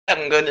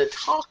I'm going to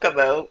talk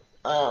about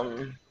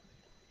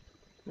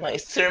my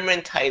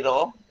sermon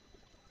title.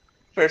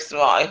 First of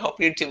all, I hope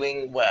you're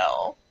doing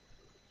well.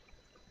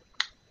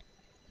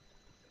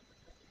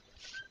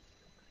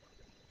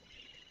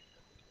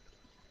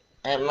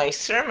 And my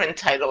sermon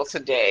title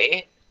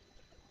today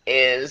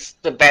is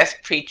The Best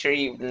Preacher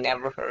You've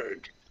Never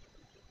Heard.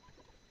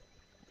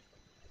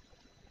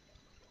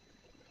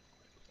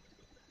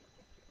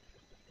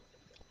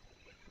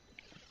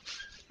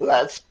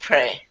 Let's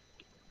pray.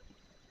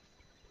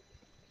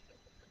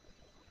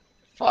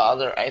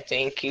 Father, I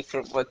thank you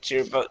for what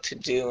you're about to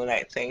do, and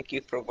I thank you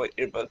for what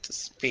you're about to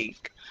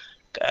speak.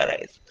 God,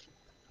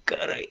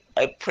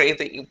 I pray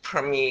that you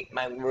permeate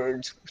my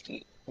words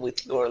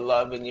with your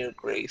love and your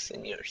grace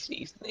and your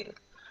seasoning.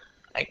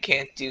 I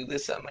can't do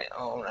this on my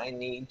own. I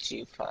need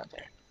you,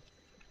 Father.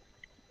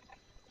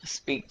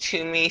 Speak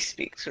to me,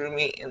 speak through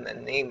me, in the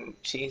name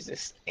of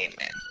Jesus.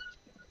 Amen.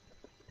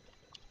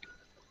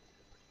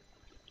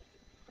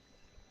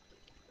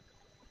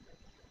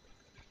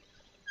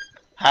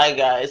 Hi,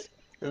 guys.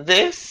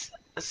 This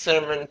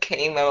sermon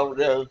came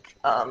out of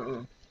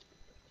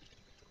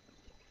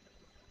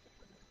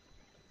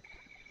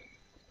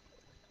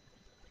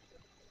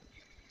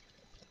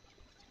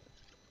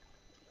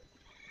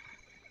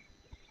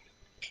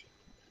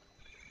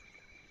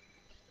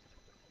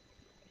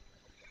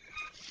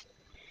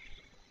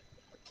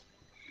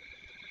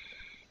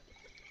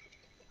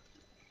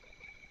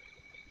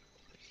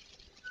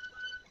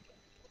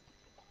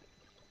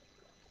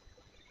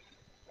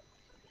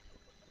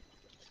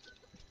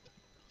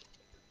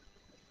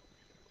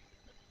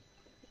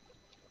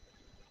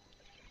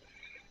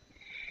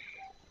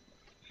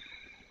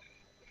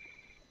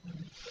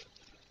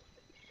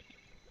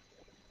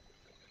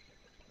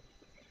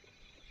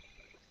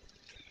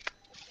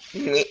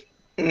me,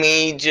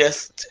 me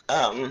just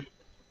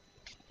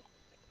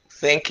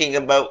thinking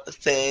about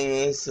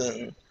things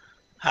and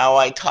how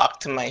I talk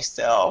to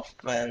myself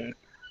and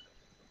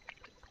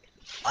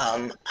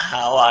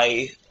how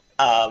I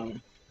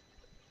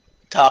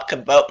talk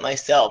about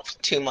myself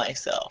to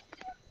myself.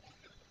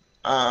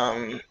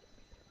 Um,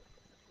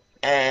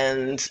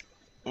 and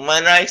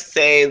when I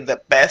say the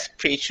best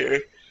preacher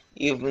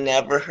you've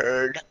never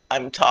heard,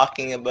 I'm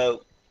talking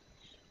about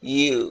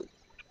you.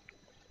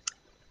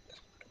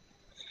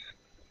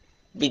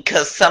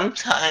 Because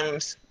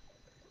sometimes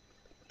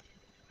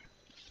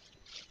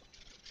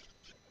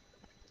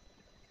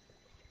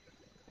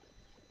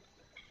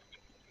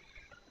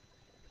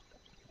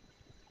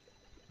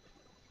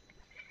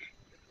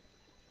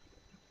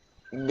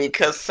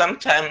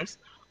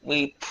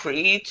we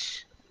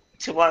preach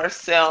to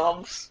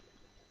ourselves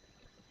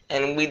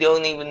and we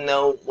don't even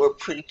know we're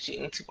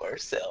preaching to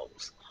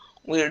ourselves.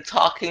 We're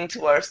talking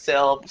to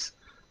ourselves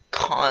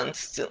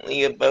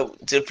constantly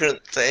about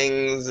different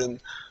things and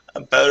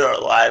about our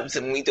lives,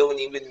 and we don't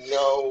even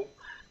know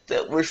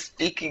that we're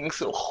speaking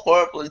so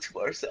horribly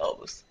to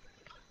ourselves.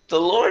 The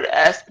Lord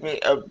asked me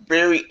a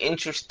very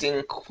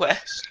interesting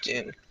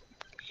question.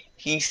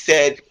 He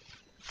said,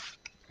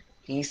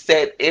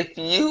 if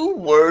you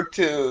were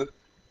to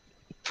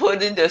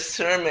put in a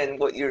sermon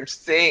what you're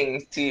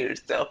saying to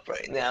yourself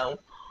right now,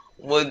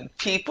 would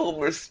people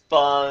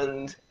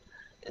respond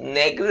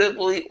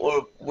negatively,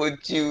 or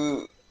would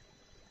you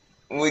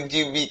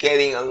be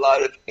getting a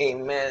lot of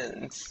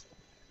amens?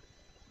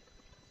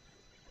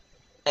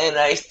 And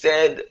I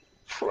said,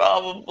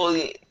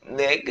 probably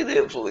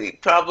negatively.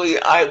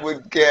 Probably I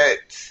would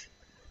get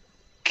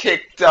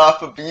kicked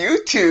off of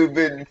YouTube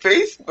and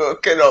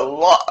Facebook, and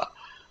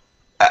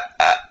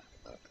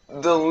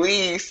the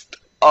least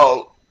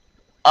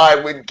I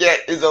would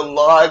get is uh,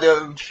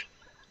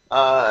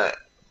 a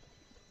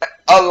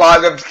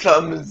lot of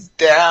thumbs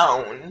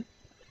down.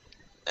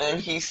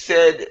 And he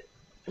said,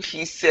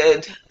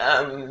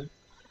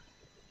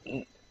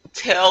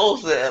 tell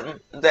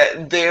them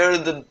that they're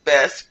the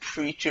best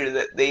preacher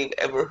that they've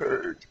ever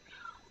heard.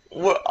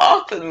 We're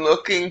often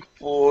looking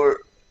for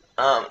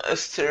a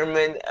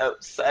sermon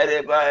outside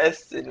of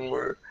us, and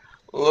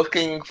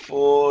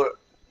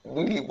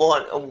we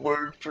want a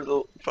word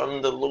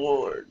from the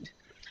Lord.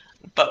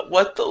 But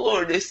what the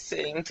Lord is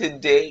saying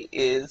today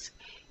is,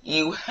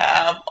 you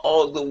have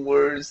all the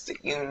words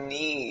that you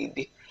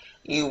need.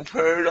 You've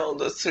heard all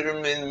the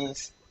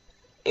sermons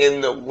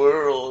in the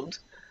world,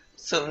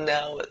 so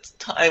now it's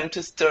time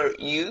to start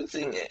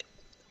using it.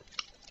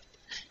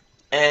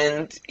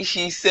 And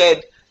he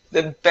said,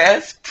 the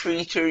best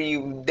preacher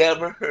you've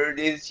never heard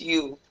is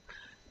you.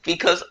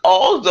 Because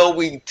although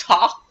we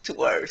talk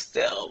to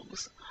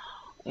ourselves,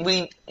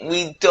 we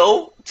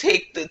don't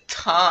take the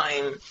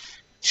time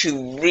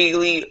to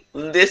really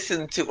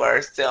listen to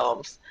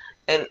ourselves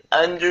and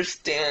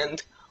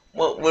understand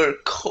what we're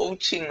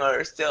coaching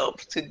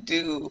ourselves to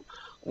do.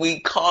 We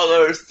call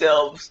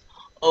ourselves,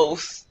 oh,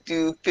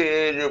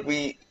 stupid, or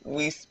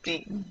we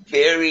speak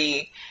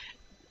very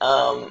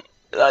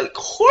like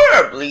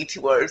horribly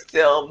to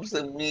ourselves,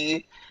 and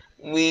we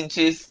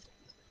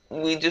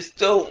just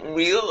don't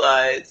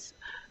realize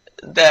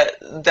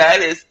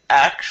that is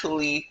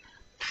actually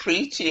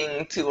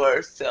preaching to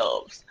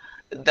ourselves.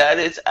 that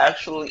is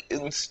actually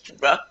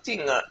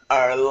instructing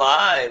our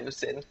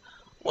lives, and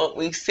what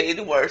we say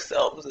to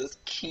ourselves is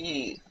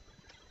key.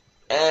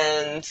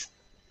 And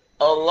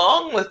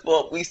along with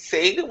what we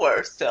say to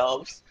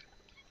ourselves,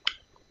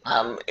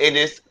 it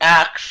is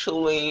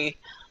actually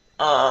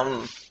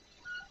um,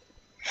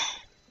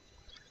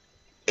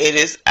 it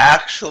is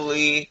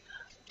actually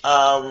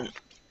um,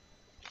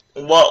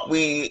 what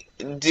we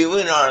do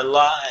in our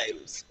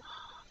lives,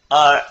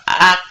 our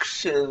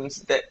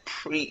actions that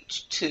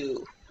preach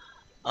to.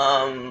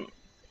 Um,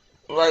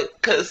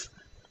 because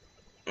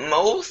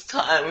most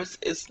times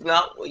it's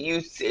not what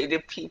you say to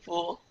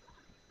people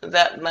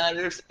that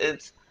matters,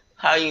 it's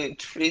how you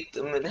treat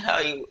them and how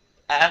you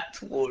act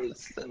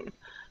towards them.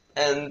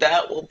 And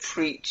that will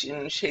preach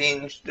and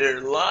change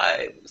their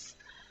lives.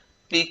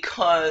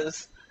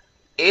 Because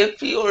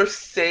if you're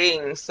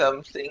saying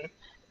something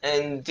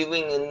and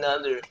doing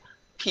another,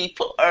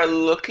 people are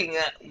looking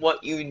at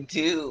what you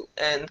do.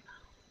 And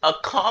a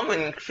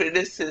common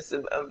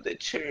criticism of the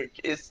church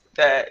is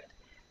that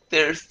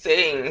they're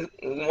saying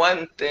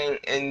one thing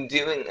and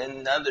doing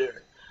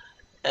another.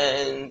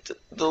 And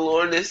the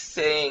Lord is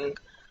saying,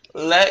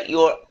 let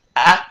your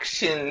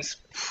actions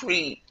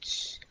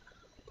preach.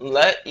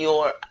 Let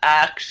your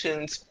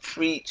actions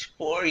preach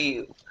for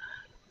you.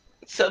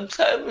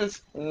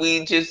 Sometimes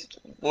we just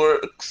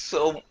work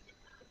so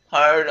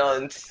hard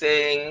on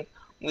saying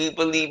we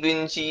believe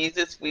in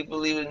Jesus,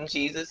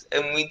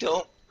 and we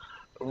don't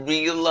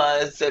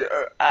realize that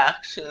our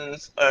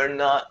actions are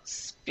not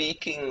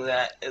speaking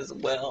that as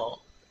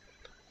well.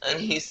 And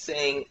he's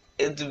saying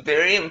it's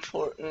very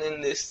important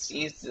in this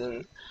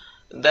season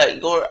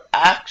that your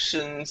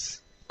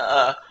actions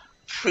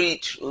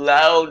preach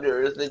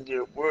louder than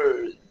your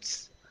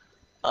words.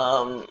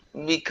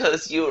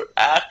 Because your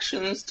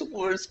actions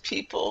towards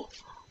people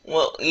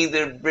will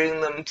either bring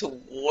them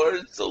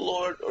towards the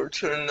Lord or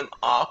turn them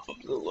off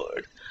of the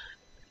Lord.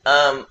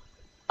 Um,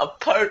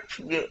 Apart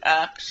from your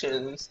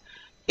actions,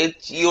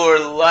 it's your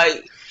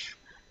life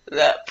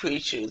that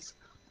preaches.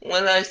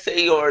 When I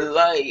say your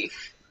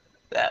life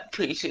that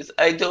preaches,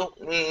 I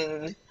don't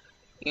mean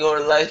your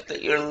life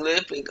that you're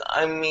living.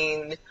 I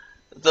mean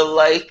the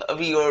life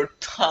of your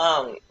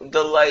tongue,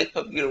 the life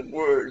of your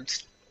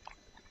words.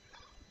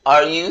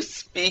 Are you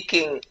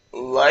speaking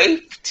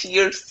life to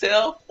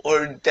yourself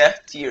or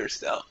death to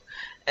yourself?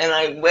 And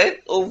I went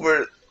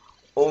over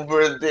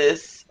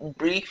this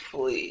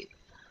briefly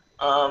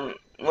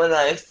when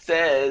I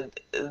said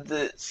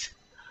that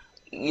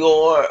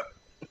your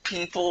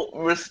people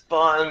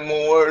respond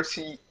more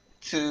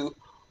to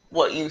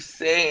what you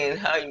say and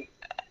how you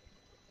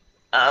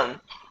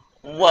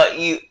what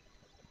you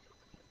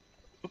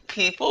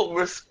people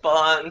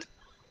respond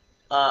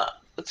uh,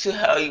 to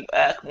how you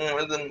act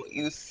more than what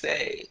you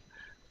say.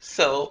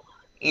 So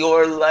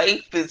your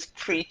life is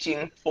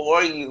preaching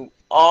for you,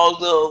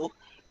 although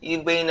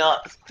you may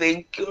not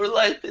think your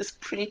life is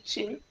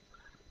preaching,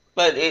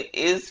 but it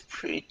is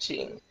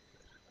preaching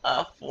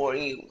for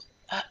you.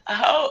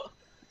 How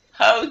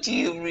how do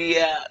you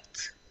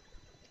react?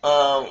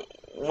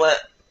 What?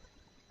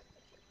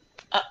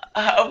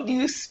 How do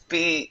you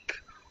speak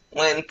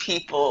when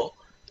people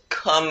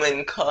come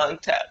in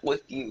contact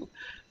with you?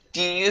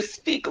 Do you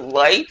speak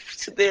life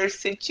to their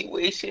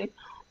situation,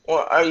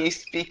 or are you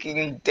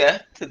speaking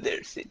death to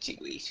their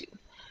situation?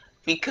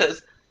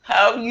 Because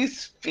how you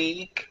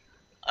speak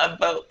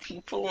about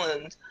people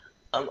and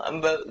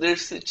about their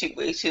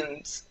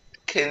situations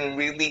can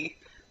really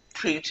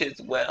preach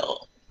as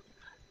well.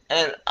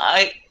 And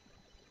I've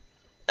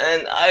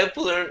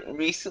learned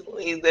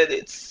recently that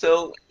it's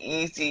so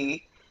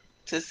easy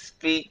to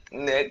speak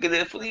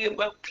negatively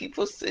about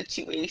people's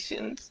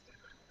situations.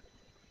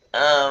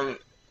 Um,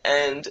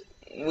 and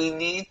we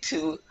need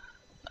to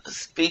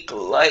speak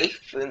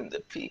life into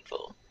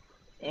people.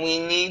 We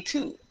need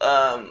to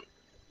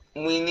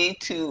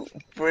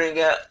bring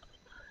out,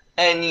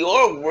 and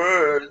your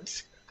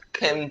words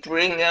can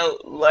bring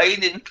out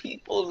light in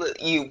people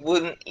that you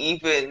wouldn't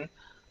even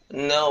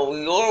know.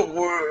 Your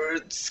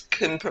words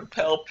can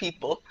propel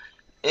people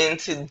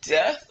into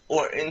death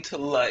or into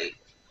life.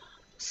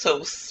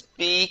 So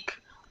speak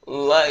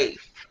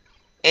life.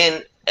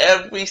 In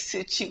every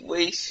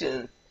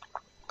situation,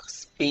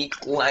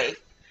 speak life.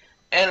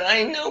 And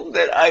I know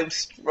that I've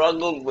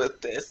struggled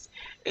with this,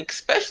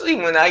 especially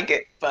when I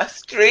get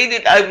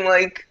frustrated. I'm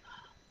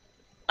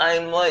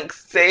like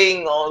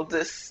saying all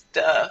this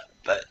stuff,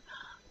 but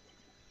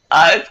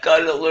I've got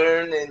to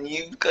learn, and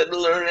you've got to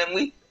learn, and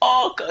we've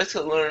all got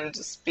to learn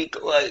to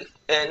speak life.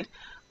 And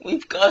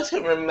we've got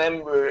to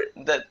remember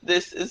that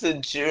this is a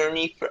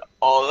journey for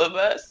all of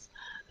us,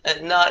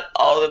 and not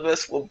all of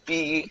us will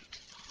be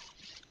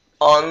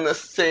on the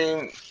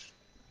same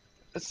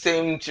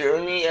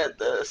journey at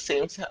the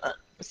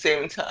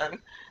same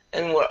time,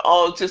 and we're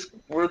all just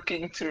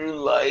working through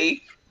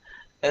life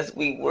as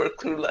we work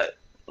through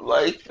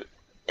life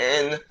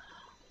in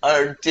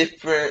our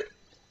different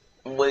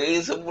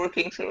ways of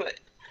working through it.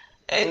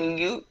 And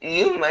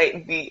you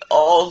might be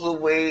all the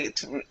way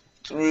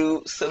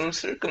through some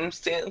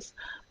circumstance,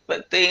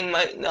 but they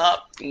might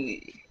not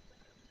be.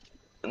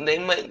 they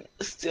might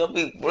still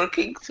be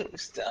working through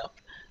stuff,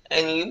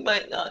 and you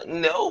might not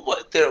know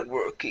what they're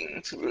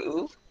working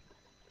through,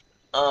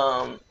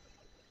 um,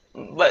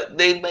 but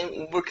they might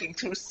be working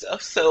through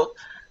stuff. So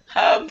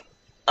have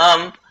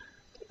um,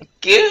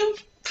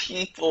 give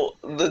people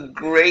the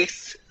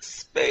grace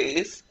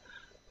space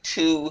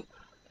to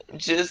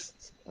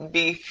just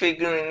be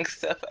figuring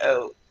stuff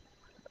out,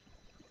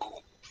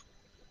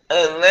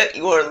 and let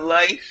your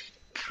life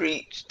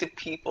preach to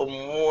people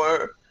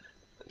more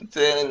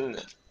than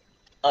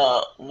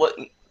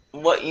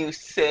what you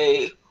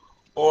say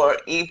or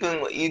even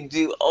what you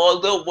do.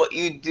 Although what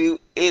you do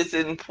is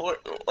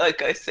important,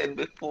 like I said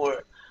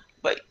before,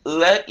 but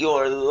let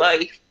your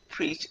life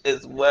preach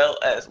as well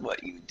as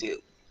what you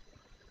do.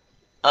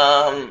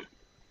 Um,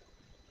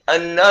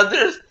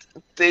 Another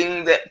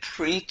thing that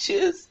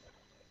preaches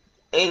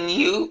in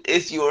you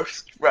is your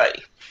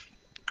strife.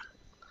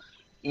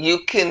 You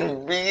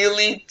can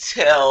really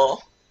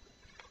tell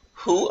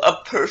who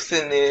a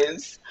person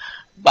is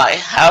by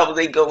how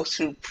they go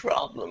through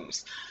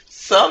problems.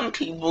 Some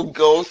people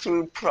go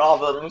through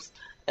problems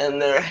and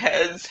their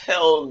heads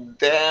held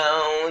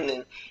down,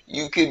 and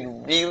you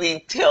can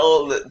really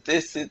tell that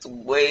this is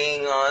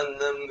weighing on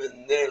them,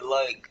 and they're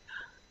like,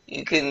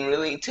 you can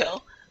really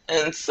tell.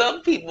 And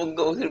some people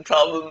go through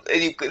problems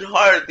and you could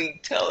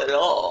hardly tell at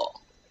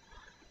all.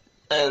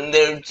 And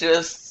they're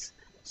just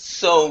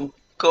so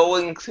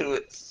going through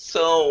it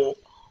so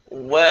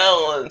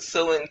well and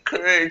so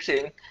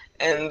encouraging.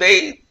 And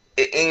they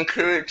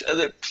encourage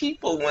other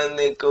people when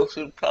they go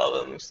through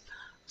problems.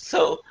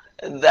 So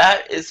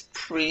that is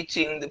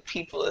preaching to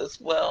people as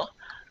well.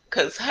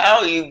 Because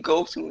how you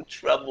go through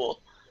trouble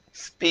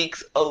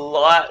speaks a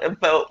lot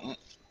about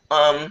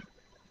um,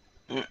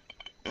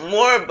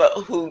 more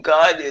about who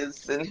God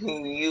is than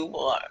who you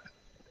are.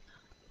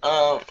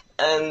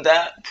 And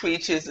that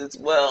preaches as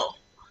well.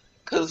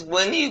 Because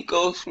when you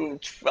go through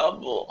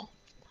trouble,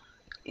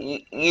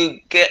 you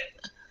get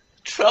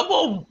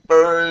trouble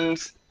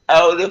burns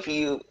out of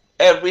you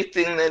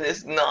everything that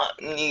is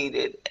not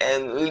needed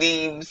and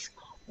leaves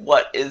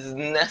what is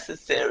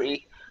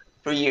necessary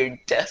for your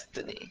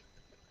destiny.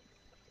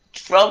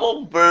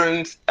 Trouble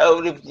burns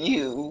out of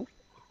you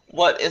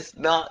what is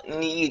not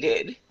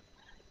needed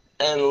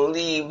and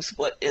leaves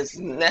what is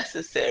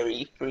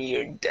necessary for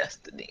your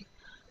destiny.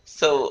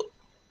 So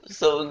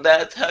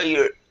that's how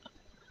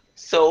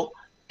so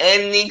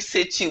any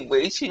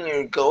situation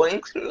you're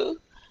going through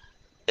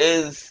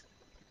is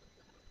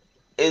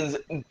is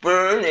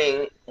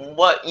burning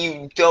what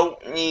you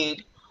don't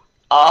need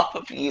off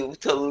of you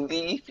to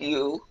leave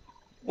you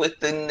with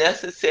the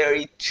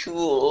necessary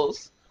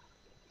tools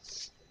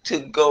to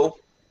go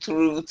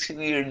through to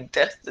your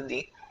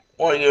destiny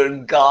or your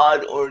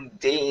God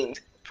ordained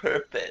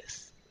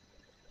purpose.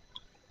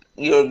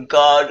 Your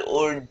God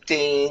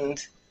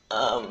ordained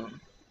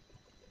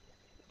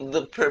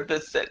the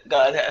purpose that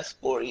God has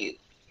for you.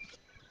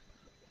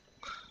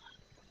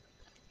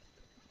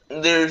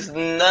 There's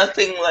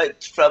nothing like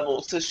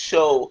trouble to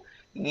show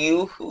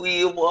you who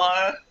you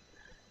are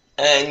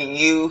and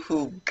you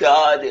who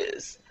God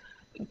is.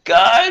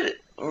 God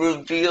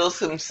reveals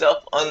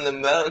himself on the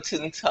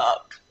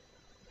mountaintop,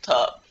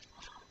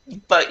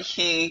 but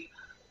he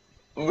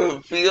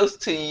reveals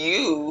to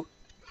you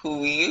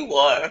who you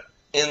are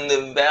in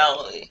the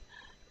valley.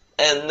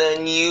 And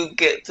then you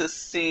get to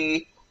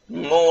see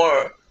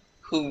more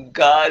who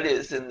God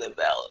is in the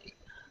valley.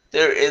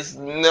 There is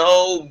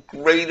no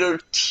greater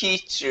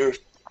teacher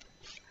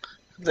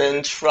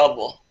than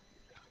trouble.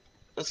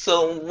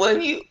 So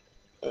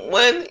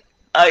when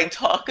I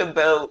talk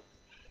about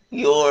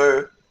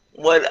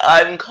what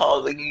I'm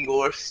calling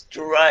your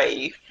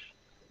strife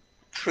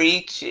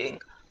preaching,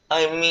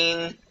 I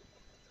mean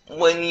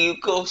when you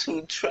go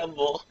through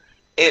trouble,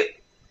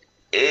 it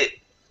it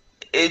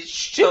it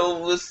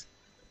shows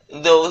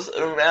those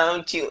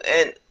around you,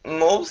 and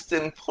most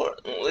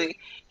importantly,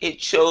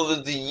 it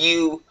shows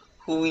you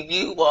who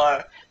you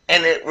are,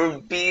 and it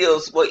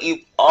reveals what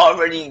you've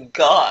already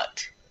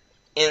got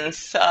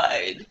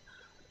inside.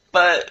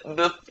 But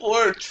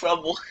before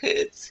trouble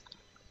hits,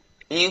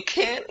 you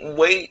can't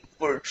wait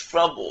for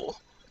trouble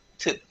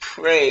to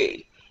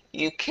pray.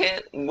 You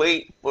can't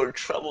wait for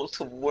trouble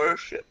to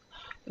worship.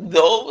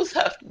 Those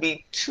have to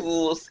be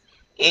tools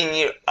in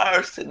your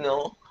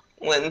arsenal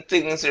when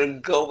things are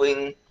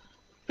going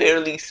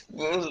fairly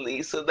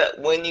smoothly, so that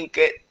when you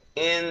get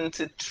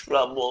into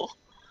trouble,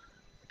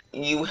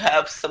 you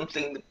have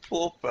something to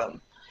pull from.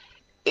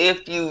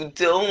 If you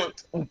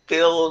don't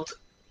build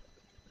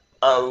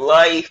a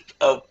life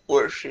of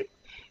worship,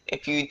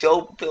 if you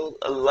don't build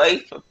a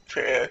life of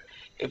prayer,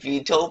 if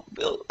you don't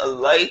build a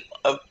life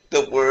of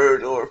the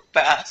word or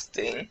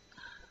fasting,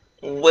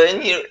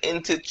 when you're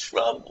into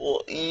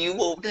trouble, you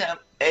won't have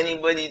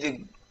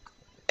anything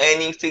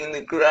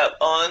to grab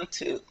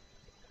onto.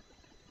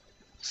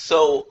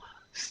 So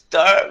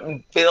start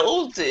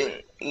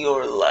building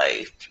your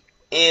life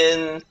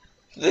in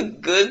the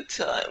good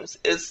times.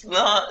 It's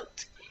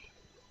not.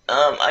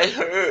 I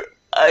heard.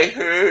 I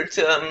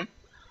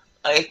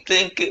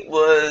think it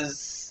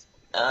was.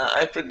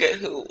 I forget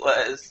who it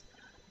was.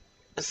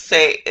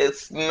 say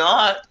it's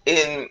not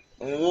in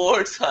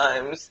war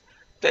times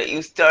that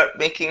you start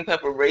making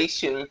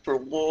preparation for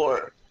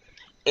war.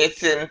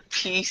 It's in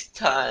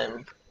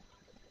peacetime.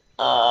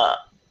 Uh,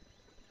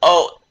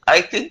 oh,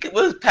 I think it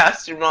was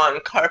Pastor Ron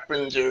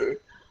Carpenter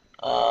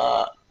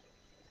uh,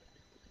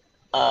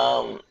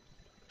 um,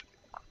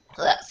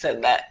 that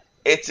said that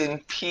it's in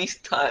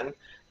peacetime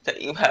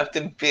that you have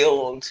to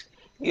build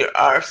your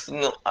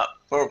arsenal up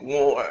for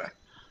war.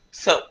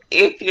 So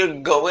if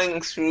you're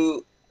going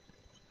through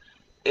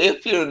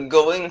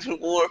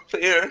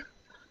warfare,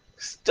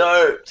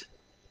 start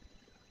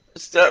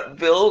start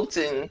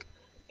building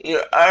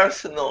your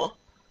arsenal.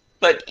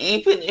 But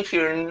even if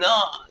you're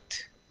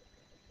not,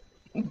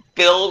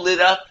 build it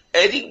up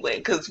anyway,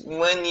 because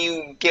when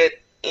you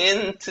get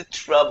into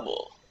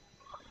trouble,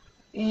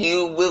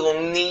 you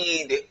will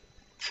need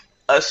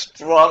a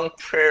strong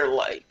prayer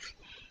life.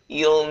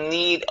 You'll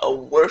need a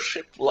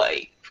worship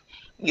life.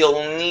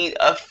 You'll need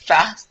a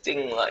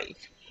fasting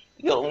life.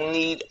 You'll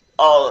need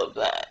all of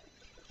that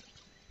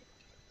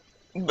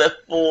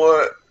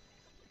before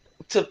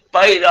to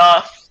fight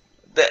off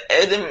the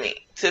enemy,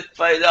 to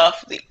fight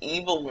off the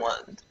evil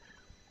one.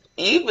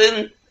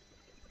 Even,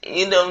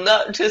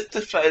 not just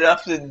to fight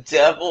off the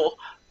devil,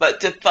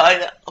 but to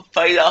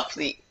fight off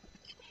the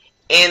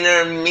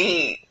inner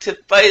me, to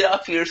fight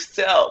off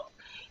yourself.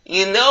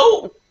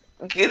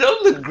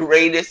 The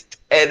greatest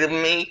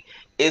enemy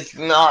is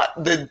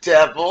not the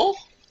devil,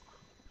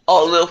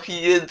 although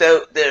he is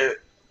out there,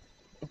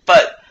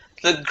 but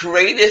the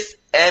greatest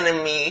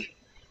enemy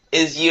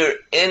is your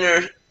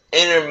inner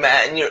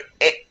man, your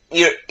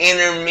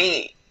inner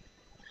me.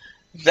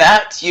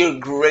 That's your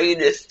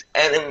greatest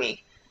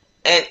enemy.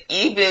 And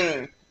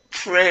even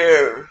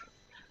prayer,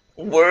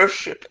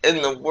 worship,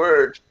 and the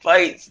word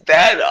fights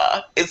that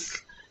off.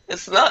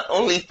 It's not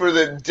only for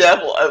the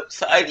devil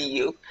outside of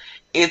you,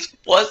 it's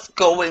what's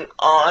going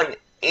on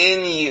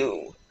in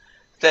you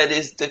that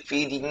is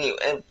defeating you.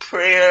 And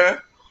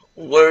prayer,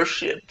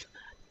 worship,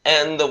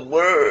 and the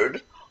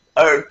word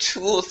are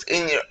tools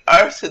in your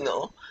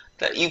arsenal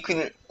that you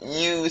can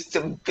use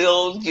to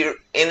build your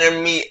inner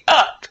me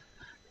up,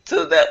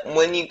 so that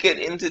when you get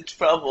into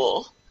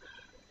trouble,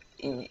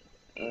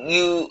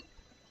 you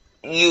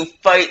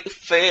fight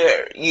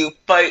fair. You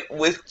fight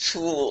with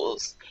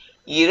tools.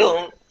 You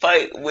don't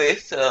fight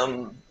with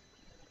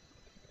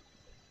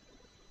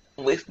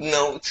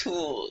no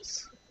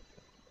tools.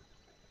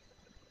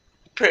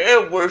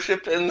 Prayer,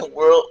 worship, and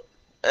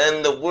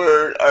the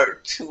word are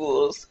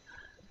tools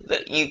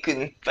that you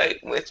can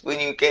fight with when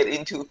you get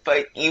into a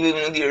fight, even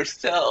with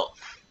yourself.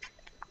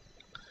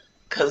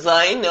 Because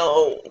I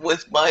know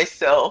with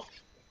myself,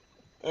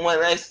 when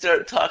I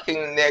start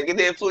talking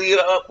negatively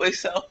about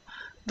myself,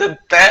 the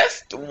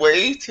best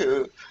way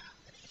to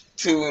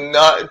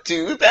not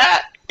do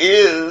that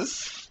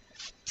is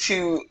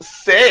to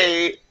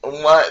say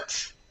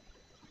what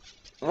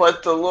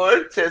the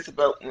Lord says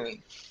about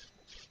me.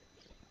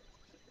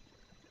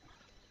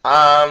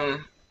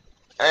 And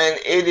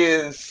it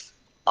is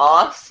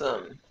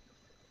awesome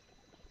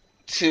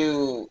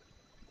to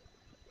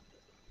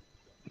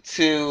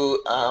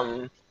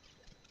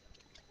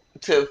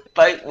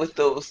fight with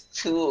those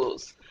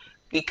tools,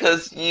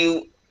 because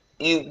you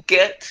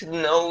get to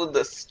know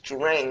the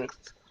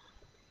strength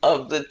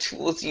of the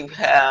tools you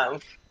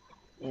have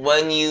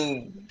when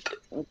you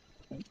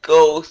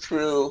go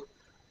through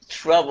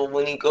trouble,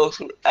 when you go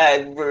through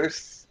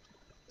adverse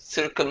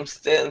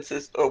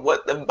circumstances, or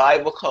what the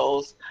Bible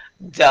calls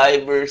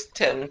diverse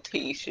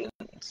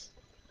temptations.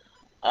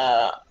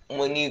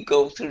 When you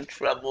go through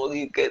trouble,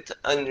 you get to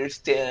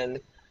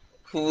understand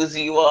whose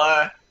you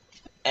are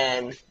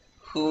and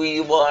who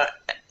you are,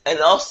 and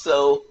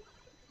also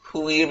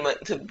who you're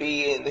meant to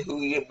be and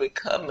who you're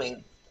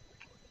becoming.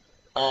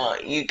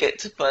 You get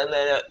to find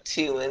that out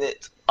too, and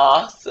it's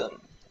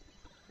awesome,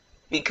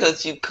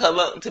 because you come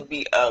out to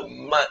be a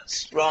much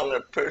stronger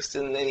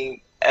person than you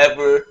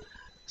ever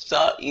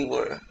thought you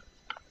were.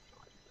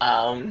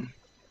 And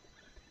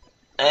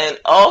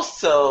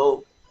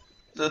also,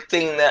 the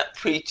thing that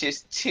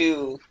preaches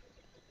too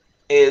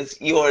is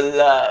your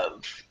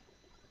love.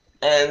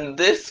 And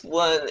this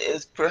one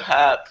is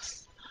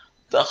perhaps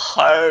the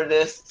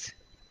hardest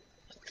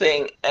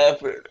thing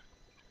ever,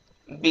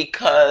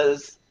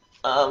 because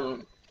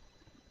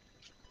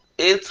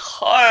it's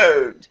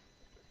hard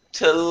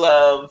to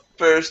love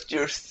first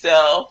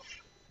yourself,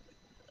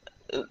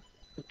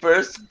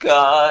 first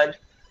God,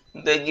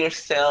 then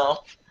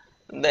yourself,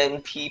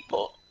 then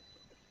people.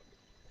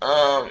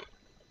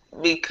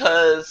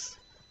 Because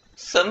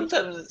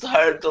sometimes it's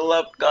hard to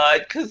love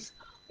God because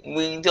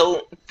we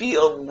don't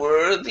feel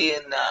worthy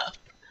enough,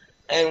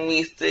 and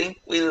we think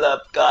we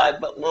love God,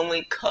 but when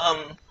we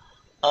come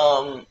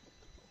down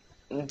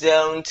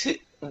to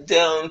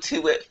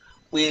it,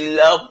 we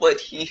love what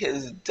He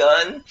has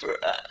done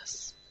for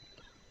us.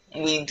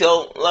 We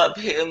don't love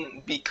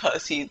Him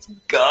because He's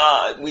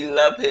God. We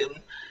love Him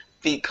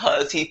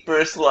because He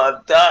first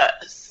loved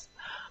us.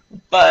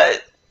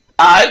 But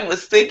I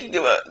was thinking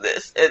about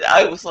this, and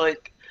I was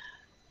like,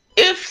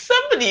 if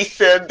somebody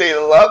said they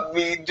love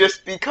me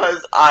just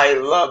because I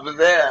love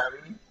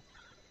them,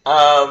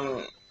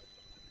 um,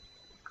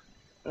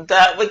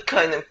 that would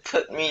kind of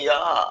put me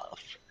off.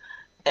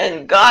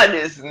 And God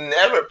is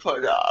never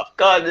put off.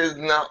 God is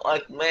not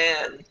like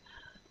man,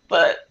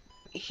 but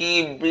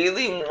He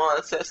really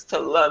wants us to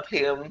love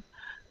Him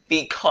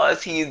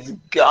because He's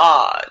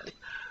God,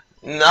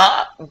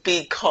 not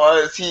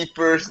because He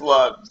first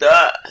loved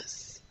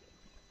us.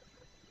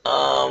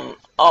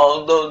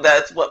 Although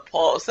that's what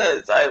Paul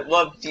says, I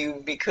loved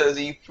you because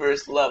you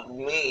first loved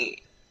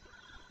me.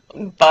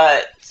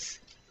 But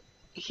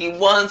He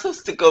wants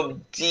us to go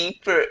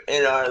deeper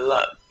in our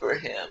love for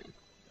Him.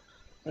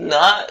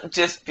 Not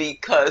just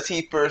because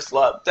He first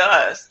loved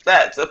us,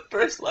 that's the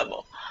first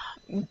level,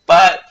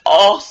 but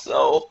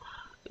also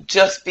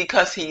just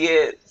because He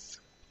is.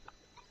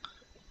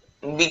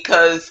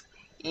 Because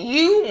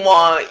you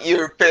want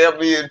your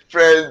family and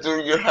friends or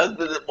your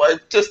husband and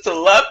wife just to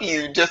love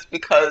you just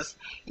because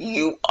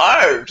you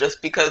are,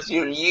 just because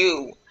you're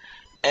you.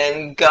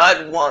 And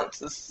God wants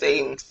the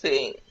same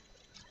thing.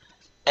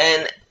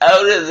 And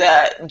out of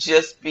that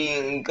just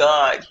being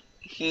God,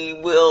 He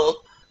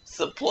will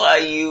supply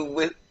you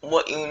with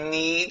what you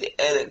need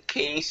and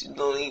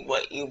occasionally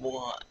what you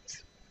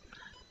want.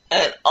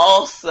 And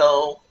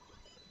also,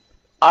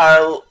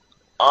 our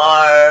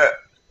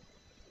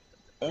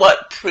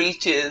what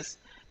preaches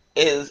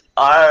is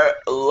our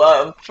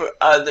love for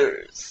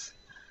others.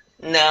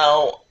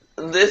 Now,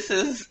 this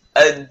is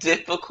a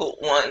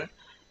difficult one,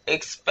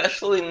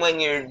 especially when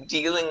you're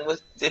dealing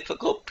with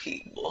difficult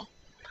people.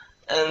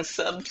 And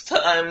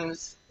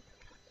sometimes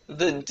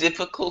the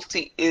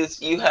difficulty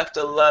is you have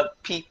to love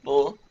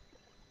people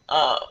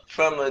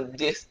from a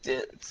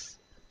distance.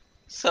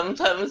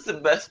 Sometimes the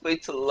best way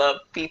to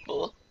love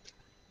people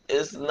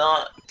is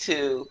not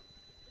to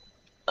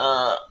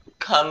uh,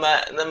 come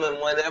at them and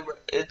whatever.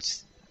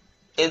 It's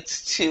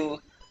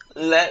to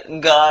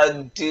let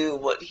God do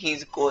what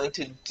He's going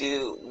to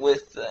do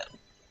with them.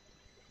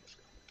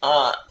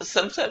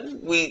 Sometimes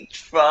we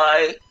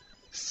try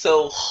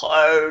so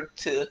hard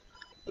to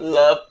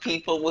love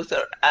people with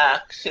our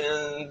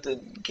actions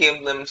and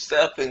give them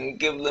stuff and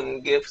give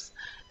them gifts,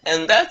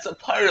 and that's a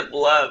part of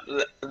love.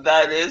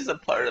 That is a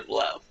part of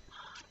love.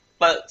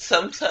 But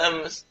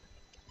sometimes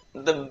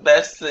the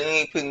best thing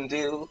you can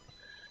do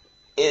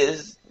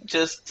is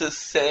just to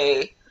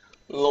say,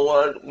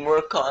 Lord,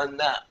 work on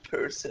that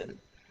person.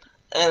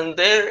 And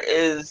there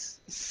is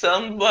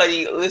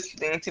somebody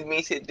listening to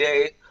me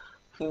today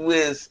who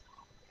is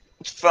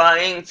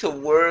trying to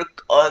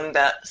work on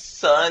that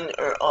son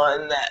or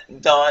on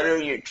that daughter.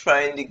 You're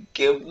trying to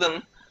give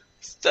them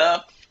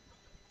stuff.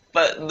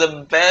 But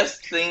the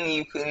best thing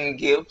you can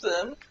give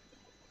them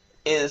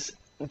is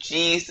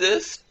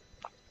Jesus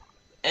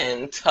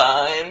and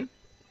time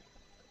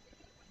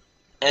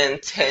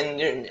and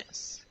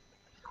tenderness.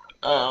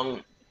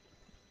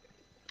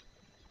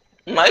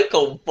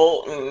 Michael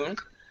Bolton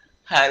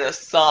had a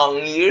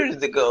song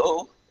years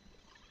ago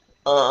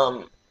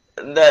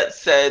that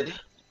said,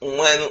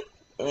 when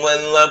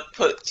love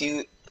puts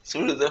you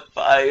through the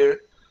fire,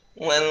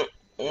 when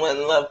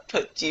love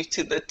puts you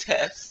to the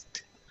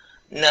test,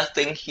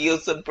 nothing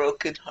heals a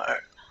broken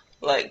heart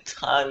like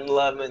time,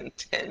 love, and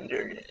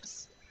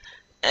tenderness.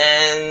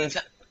 And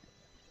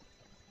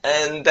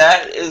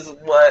that is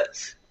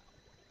what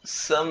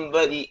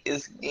somebody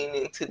is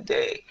needing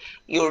today.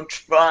 You're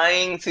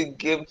trying to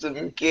give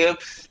them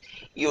gifts.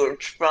 You're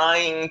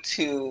trying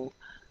to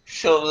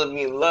show them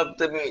you love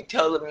them. You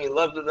tell them you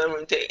love them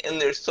every day,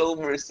 and they're so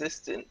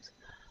resistant.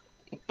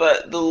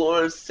 But the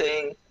Lord's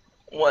saying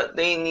what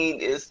they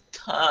need is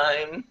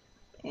time.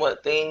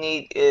 What they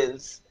need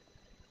is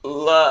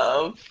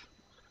love.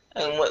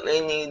 And what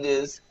they need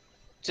is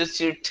just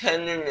your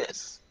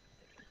tenderness.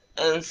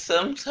 And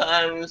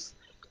sometimes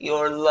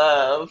your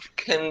love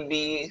can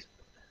be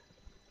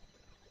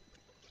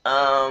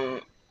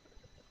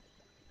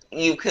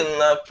you can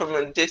love from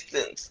a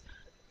distance,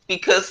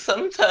 because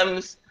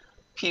sometimes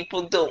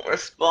people don't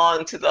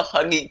respond to the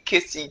huggy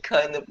kissy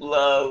kind of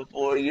love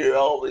or you're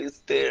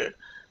always there.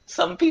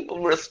 Some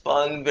people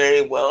respond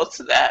very well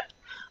to that,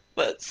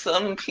 but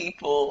some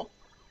people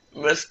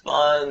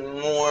respond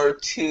more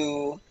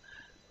to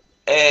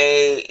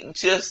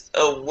just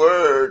a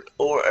word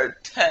or a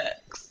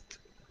text,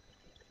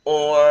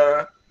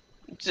 or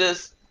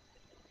just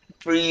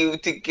for you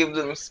to give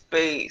them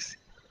space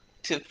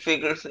to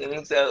figure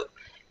things out.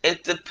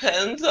 It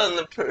depends on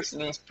the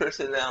person's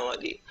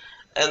personality.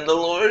 And the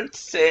Lord's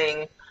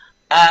saying,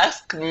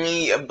 ask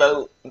me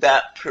about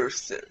that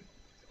person.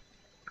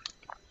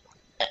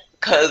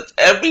 Because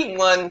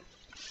everyone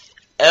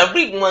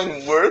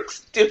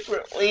works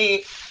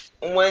differently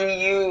when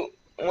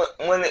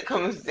it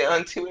comes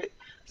down to it.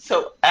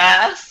 So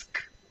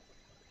ask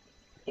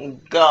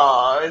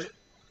God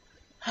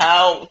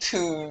how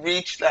to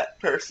reach that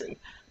person,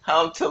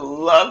 how to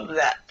love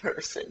that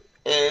person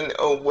in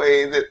a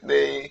way that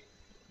they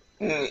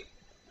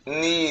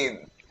need.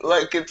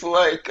 Like, it's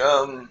like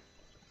that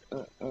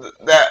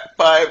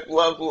 5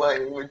 love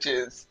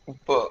languages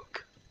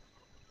book.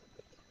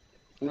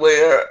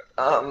 where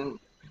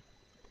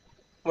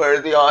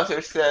the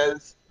author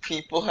says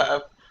people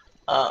have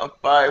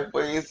 5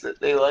 ways that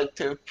they like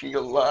to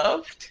feel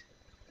loved.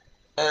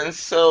 And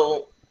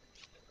so,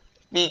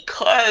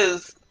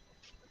 because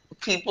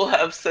people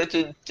have such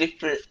a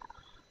different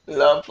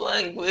love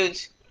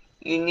language,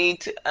 you need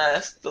to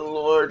ask the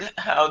Lord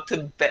how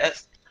to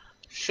best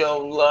show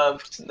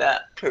love to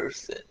that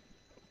person.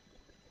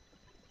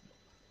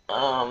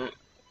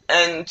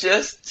 And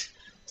just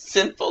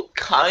simple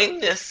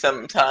kindness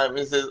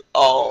sometimes is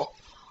all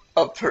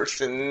a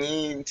person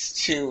needs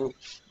to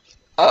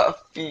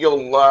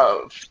feel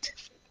loved.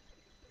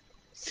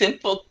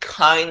 Simple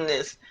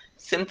kindness,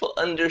 simple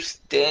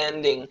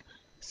understanding,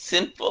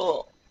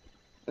 simple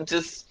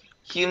just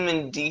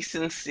human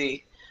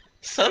decency.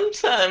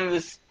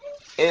 Sometimes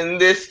in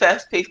this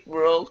fast-paced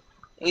world,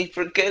 we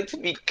forget to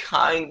be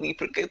kind, we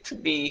forget to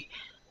be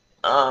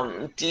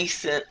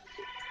decent.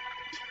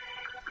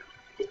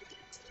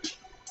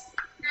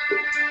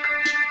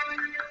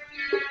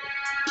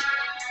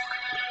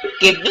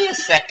 Give me a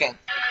second.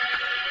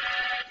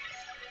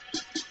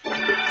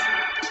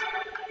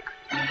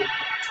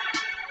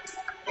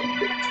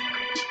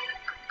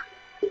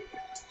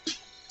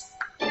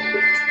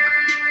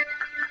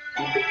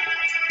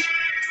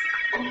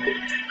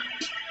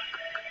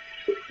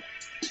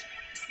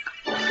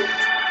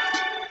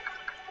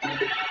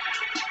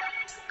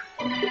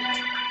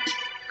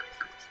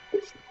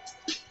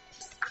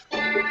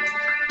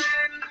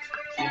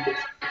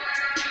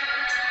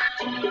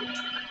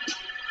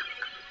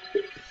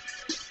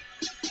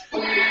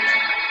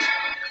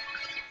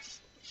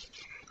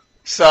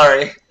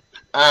 Sorry.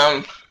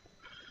 I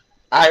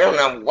don't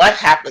know what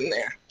happened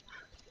there.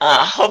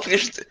 Hope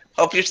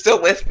you're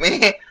still with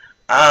me.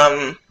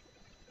 I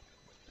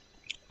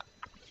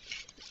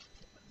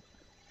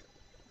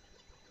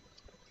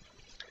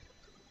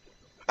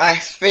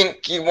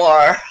think you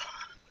are.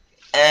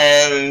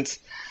 And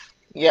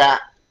yeah,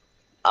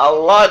 a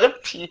lot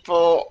of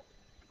people,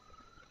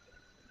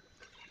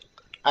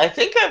 I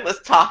think I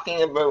was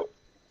talking about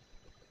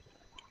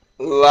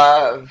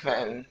love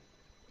and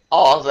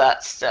all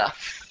that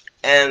stuff.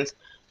 And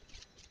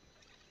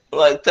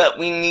like that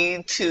we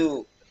need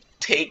to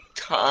take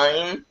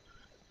time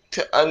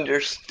to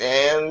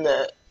understand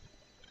that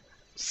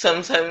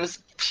sometimes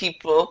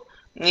people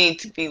need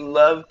to be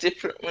loved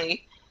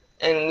differently,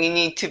 and we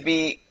need to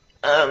be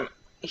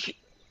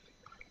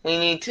we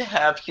need to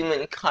have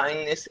human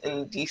kindness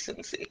and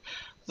decency.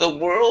 The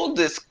world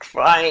is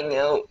crying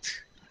out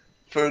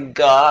for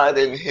God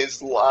and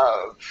His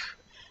love,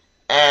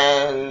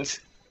 and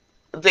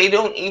they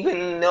don't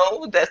even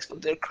know that's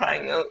what they're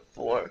crying out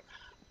for,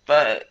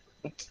 but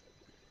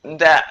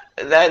that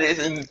is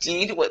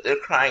indeed what they're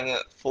crying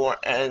out for,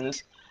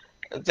 and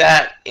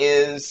that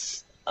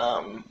is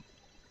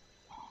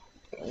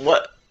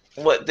what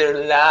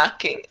they're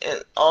lacking,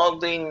 and all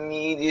they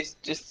need is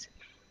just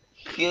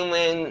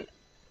human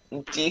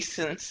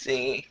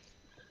decency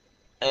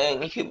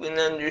and human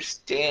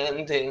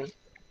understanding,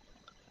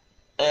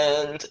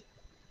 and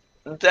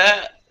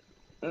that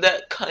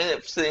kind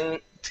of thing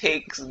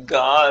takes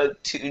God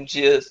to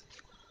just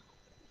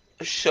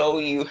show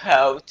you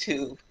how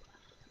to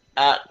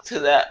act to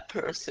that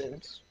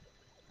person.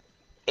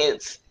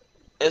 It's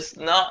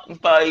not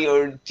by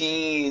your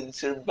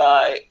deeds or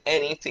by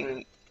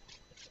anything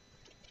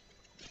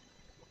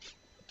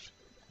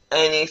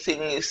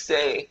you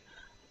say,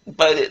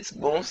 but it's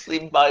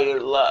mostly by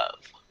your love.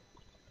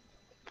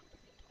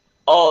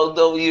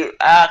 Although your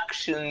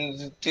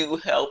actions do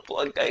help,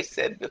 like I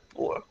said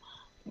before,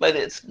 but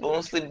it's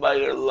mostly by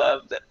your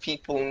love that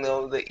people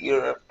know that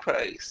you're of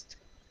Christ.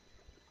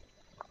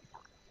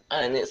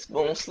 And it's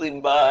mostly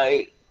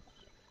by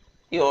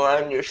your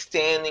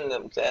understanding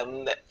of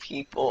them that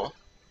people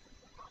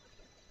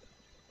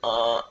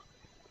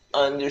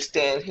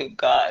understand who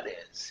God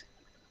is.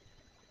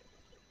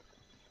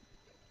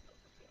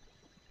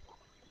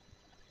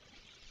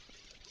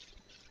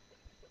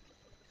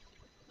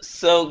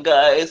 So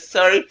guys,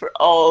 sorry for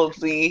all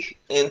the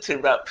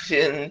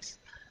interruptions,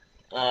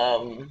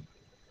 and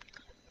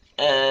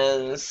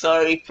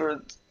sorry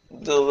for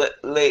the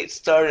late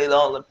start and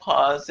all the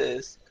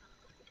pauses.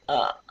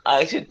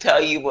 I should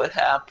tell you what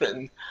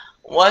happened.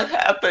 What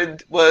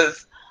happened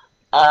was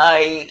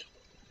I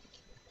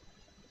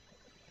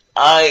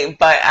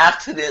by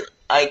accident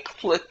I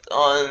clicked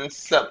on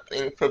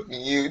something from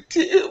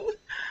YouTube.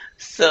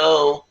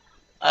 So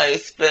I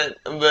spent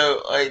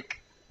about like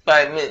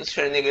 5 minutes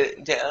trying to get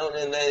it down,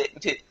 and then it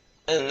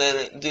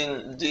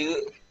didn't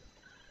do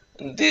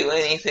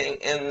anything,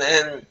 and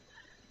then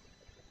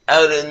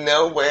out of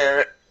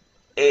nowhere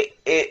it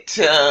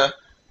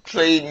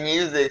played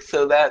music.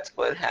 So that's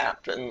what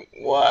happened.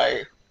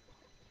 Why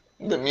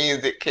the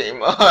music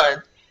came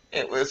on.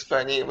 It was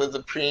funny. It was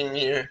a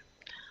premiere.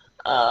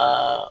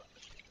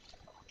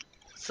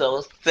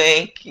 So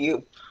thank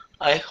you.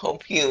 I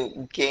hope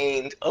you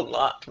gained a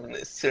lot from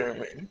this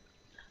sermon.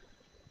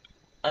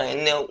 I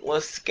know it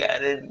was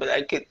scattered, but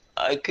I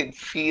could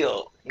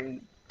feel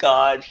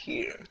God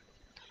here,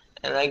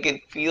 and I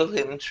could feel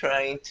Him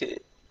trying to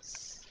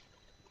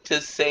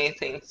to say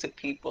things to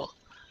people.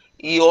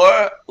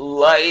 Your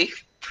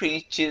life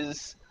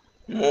preaches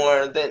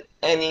more than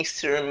any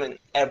sermon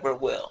ever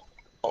will.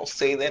 I'll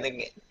say that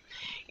again.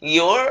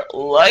 Your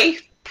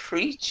life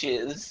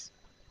preaches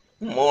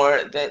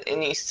more than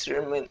any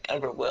sermon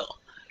ever will.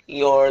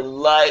 Your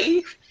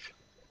life,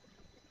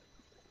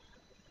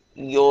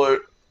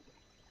 your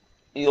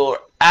your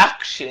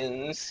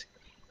actions,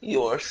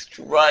 your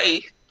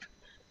strife,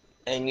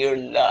 and your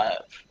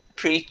love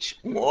preach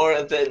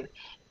more than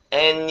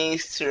any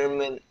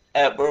sermon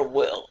ever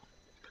will.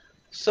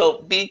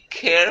 So be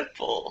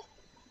careful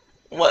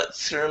what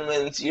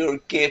sermons you're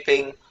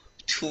giving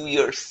to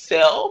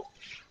yourself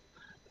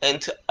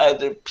and to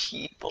other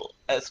people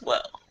as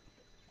well.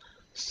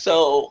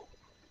 So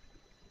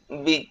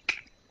be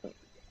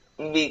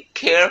be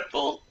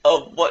careful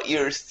of what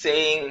you're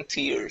saying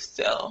to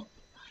yourself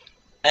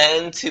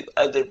and to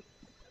other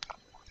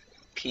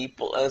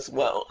people as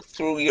well,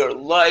 through your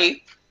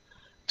life,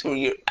 through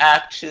your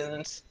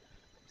actions,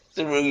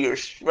 through your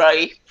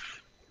strife,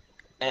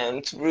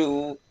 and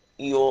through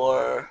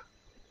your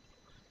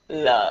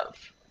love.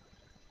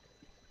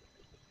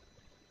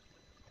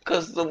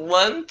 Because the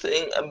one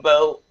thing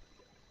about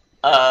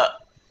uh,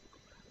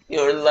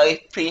 your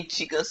life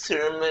preaching a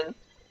sermon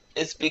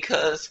is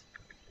because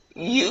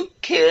you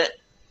can't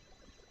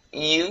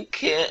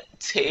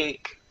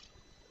take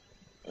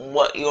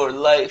what your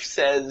life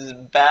says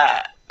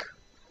back.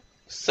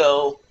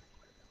 So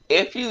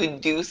if you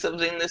do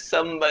something to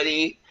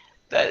somebody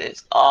that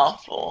is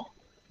awful,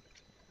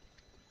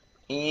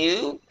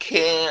 you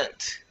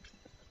can't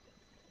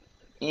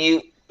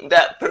you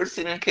that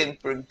person can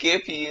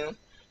forgive you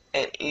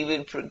and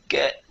even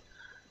forget,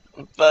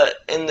 but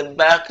in the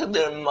back of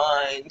their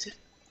mind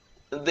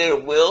there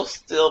will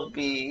still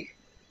be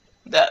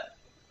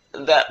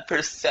that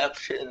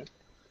perception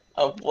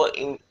of what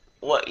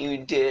you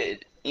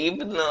did,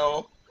 even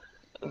though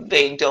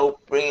they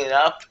don't bring it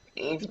up,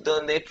 even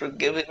though they've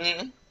forgiven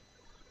you.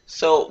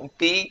 So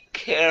be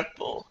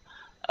careful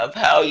of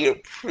how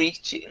you're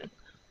preaching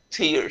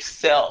to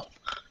yourself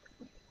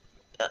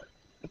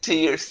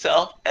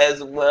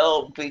as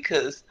well,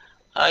 because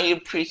how you're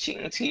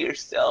preaching to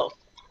yourself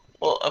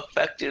will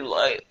affect your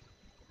life.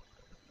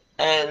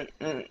 And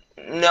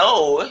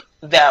know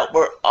that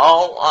we're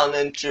all on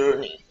a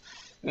journey.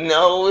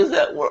 Know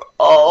that we're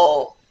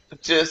all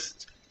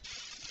just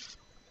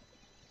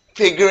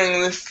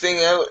figuring this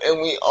thing out,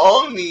 and we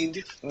all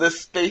need the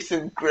space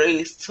of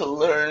grace to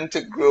learn,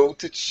 to grow,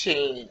 to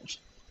change.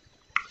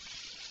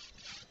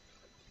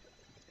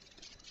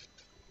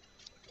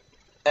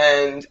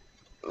 And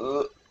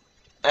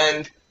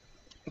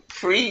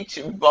preach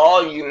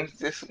volumes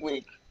this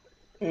week,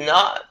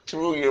 not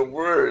through your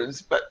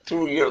words, but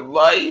through your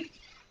life,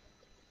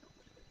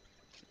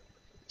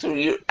 through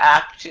your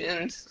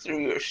actions, through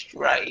your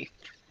strife,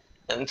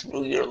 and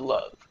through your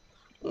love.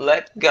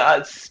 Let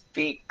God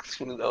speak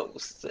through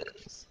those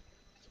things.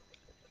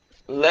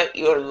 Let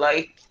your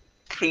life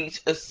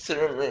preach a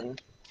sermon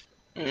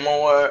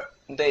more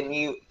than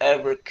you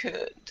ever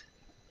could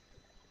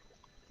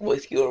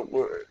with your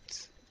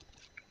words.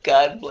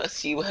 God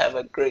bless you. Have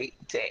a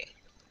great day.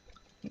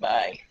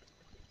 Bye.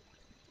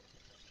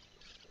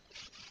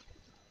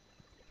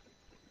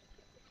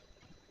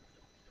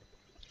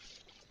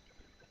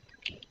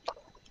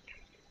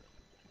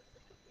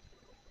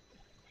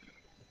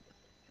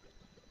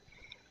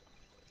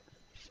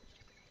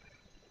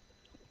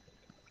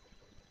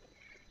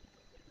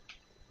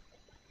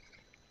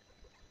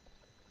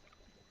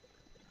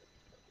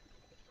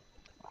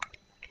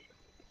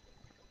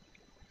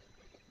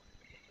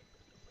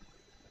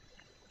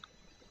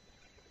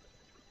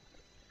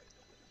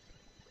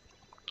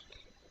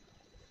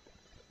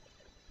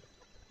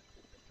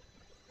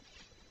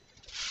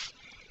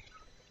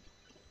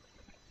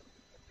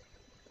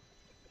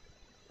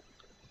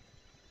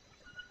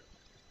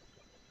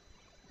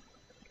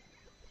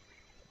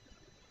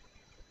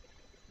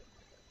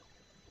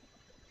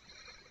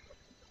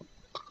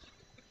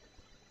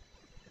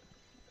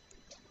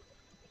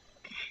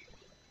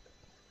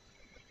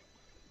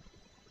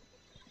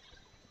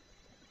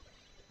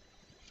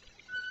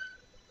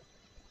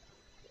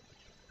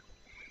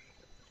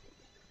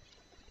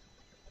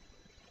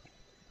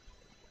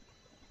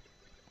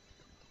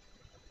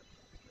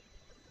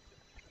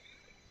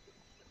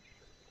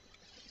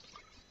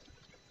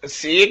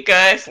 See you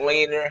guys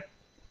later.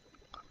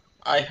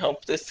 I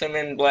hope this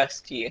sermon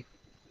blessed you.